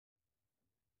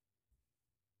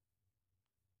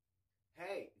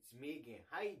Hey, it's me again.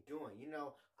 How you doing?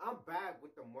 I'm back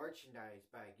with the merchandise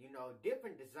bag.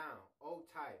 Different design, old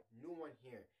type, new one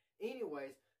here.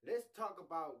 Anyways, let's talk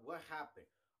about what happened.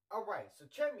 Alright, so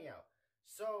check me out.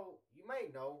 So, you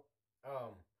might know,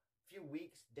 few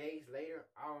weeks, days later,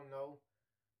 I don't know,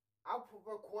 I'll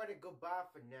record a goodbye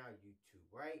for now, YouTube,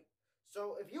 right?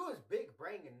 So, if you was big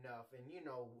brain enough and, 20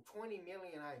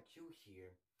 million IQ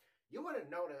here, you would have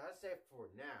known that I said for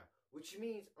now. Which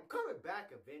means I'm coming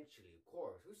back eventually, of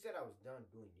course. Who said I was done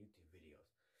doing YouTube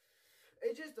videos?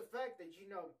 It's just the fact that,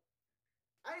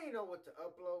 I didn't know what to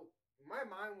upload. My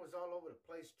mind was all over the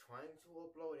place trying to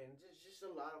upload. And there's just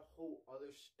a lot of whole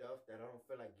other stuff that I don't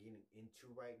feel like getting into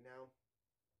right now.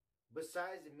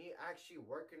 Besides me actually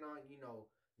working on,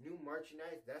 new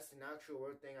merchandise. That's an actual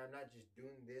real thing. I'm not just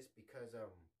doing this because,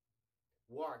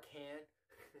 well, I can.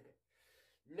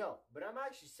 No, but I'm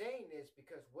actually saying this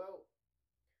because, well,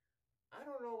 I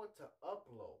don't know what to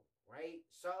upload, right?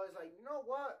 So I was like, you know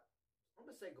what? I'm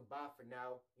going to say goodbye for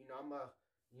now. I'm going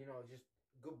to, just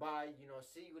goodbye,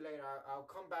 see you later. I'll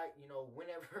come back,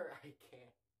 whenever I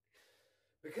can.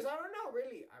 Because I don't know,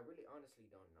 really. I really honestly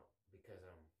don't know. Because,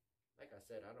 like I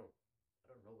said, I don't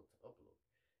know what to upload.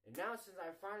 And now since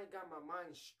I finally got my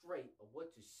mind straight of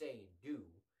what to say and do,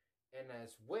 and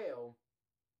as well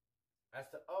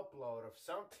as the upload of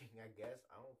something, I guess,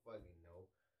 I don't fucking know,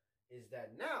 is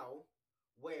that now,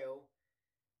 well,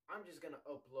 I'm just going to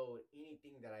upload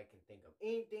anything that I can think of.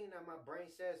 Anything that my brain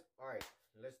says, all right,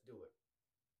 let's do it.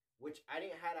 Which I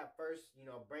didn't have at first.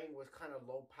 Brain was kind of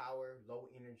low power, low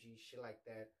energy, shit like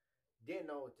that. Didn't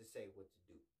know what to say, what to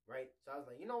do, right? So I was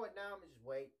like, you know what, now I'm going to just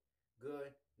wait.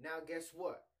 Good. Now guess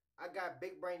what? I got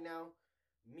big brain now.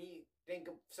 Me think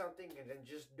of something and then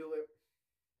just do it.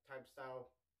 Type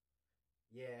style.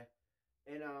 Yeah.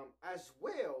 And as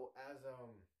well as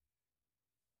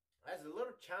a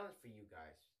little challenge for you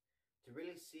guys to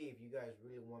really see if you guys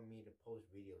really want me to post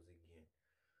videos again.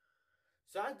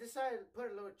 So I decided to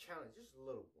put a little challenge, just a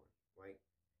little one, right?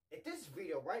 If this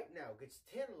video right now gets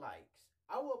 10 likes,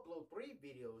 I will upload 3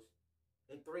 videos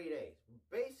in 3 days.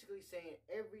 Basically saying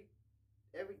every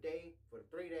day for the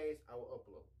 3 days I will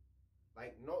upload.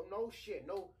 Like no shit,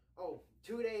 no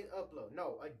 2 days upload.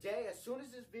 No, a day as soon as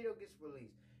this video gets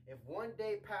released. If one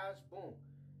day passed, boom.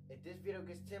 If this video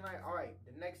gets 10 likes, alright,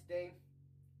 the next day,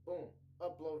 boom,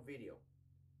 upload video.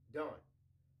 Done.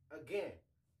 Again,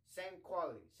 same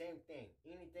quality, same thing.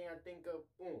 Anything I think of,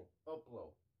 boom,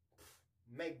 upload.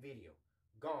 Make video.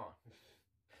 Gone.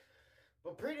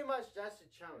 But pretty much that's the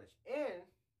challenge. And,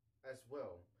 as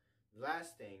well,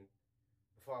 last thing,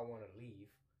 before I want to leave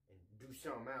and do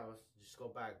something else, just go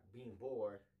back being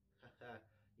bored.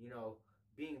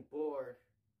 Being bored.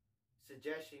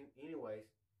 Suggestion, anyways.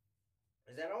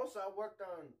 Is that also I worked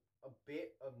on a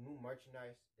bit of new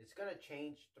merchandise. It's going to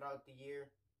change throughout the year.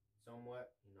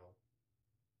 Somewhat,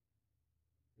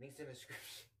 Links in the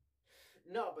description.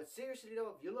 No, but seriously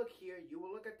though, if you look here, you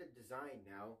will look at the design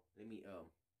now. Let me,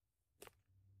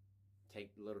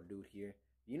 take the little dude here.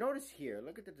 You notice here,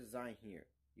 look at the design here.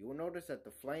 You will notice that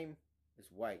the flame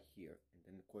is white here. And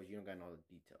then, of course, you don't got all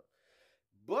the details.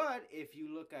 But if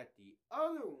you look at the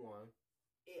other one,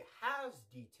 it has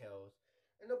details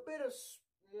and a bit of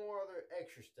more other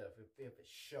extra stuff if it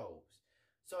shows.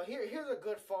 So here's a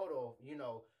good photo,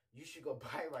 you should go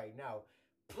buy right now.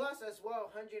 Plus, as well,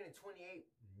 128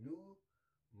 new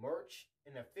merch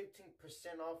and a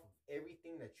 15% off of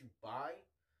everything that you buy.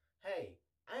 Hey,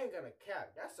 I ain't gonna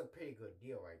cap. That's a pretty good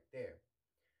deal right there.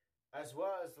 As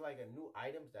well as like a new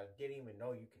items that I didn't even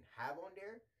know you can have on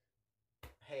there.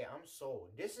 Hey, I'm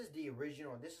sold. This is the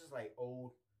original. This is like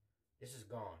old. This is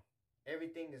gone.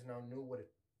 Everything is now new with a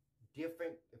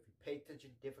different, if you pay attention,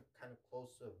 different kind of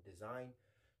close of design.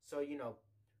 So,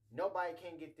 nobody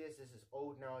can get this. This is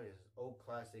old now. This is old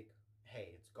classic. Hey,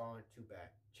 it's gone. Too bad.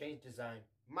 Change design.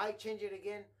 Might change it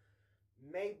again.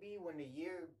 Maybe when the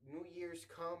New Year's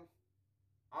come.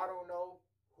 I don't know.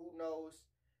 Who knows?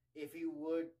 If you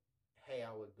would, hey,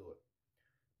 I would do it.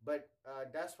 But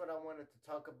that's what I wanted to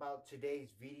talk about today's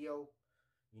video.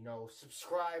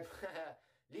 Subscribe.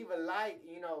 Leave a like,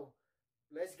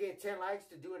 let's get 10 likes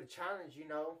to do the challenge,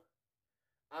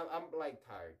 I'm like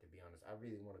tired, to be honest. I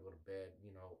really want to go to bed,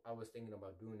 I was thinking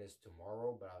about doing this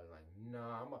tomorrow, but I was like,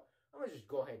 nah, I'm gonna just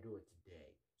go ahead and do it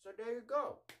today. So there you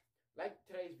go. Like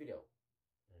today's video.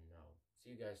 And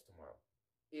see you guys tomorrow.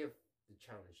 If the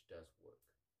challenge does work.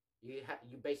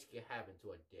 You basically have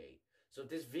until a day. So if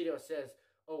this video says,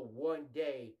 oh, 1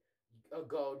 day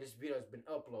ago, this video has been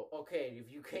uploaded. Okay, if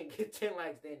you can't get 10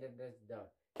 likes, then that's done.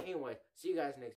 Anyway, see you guys next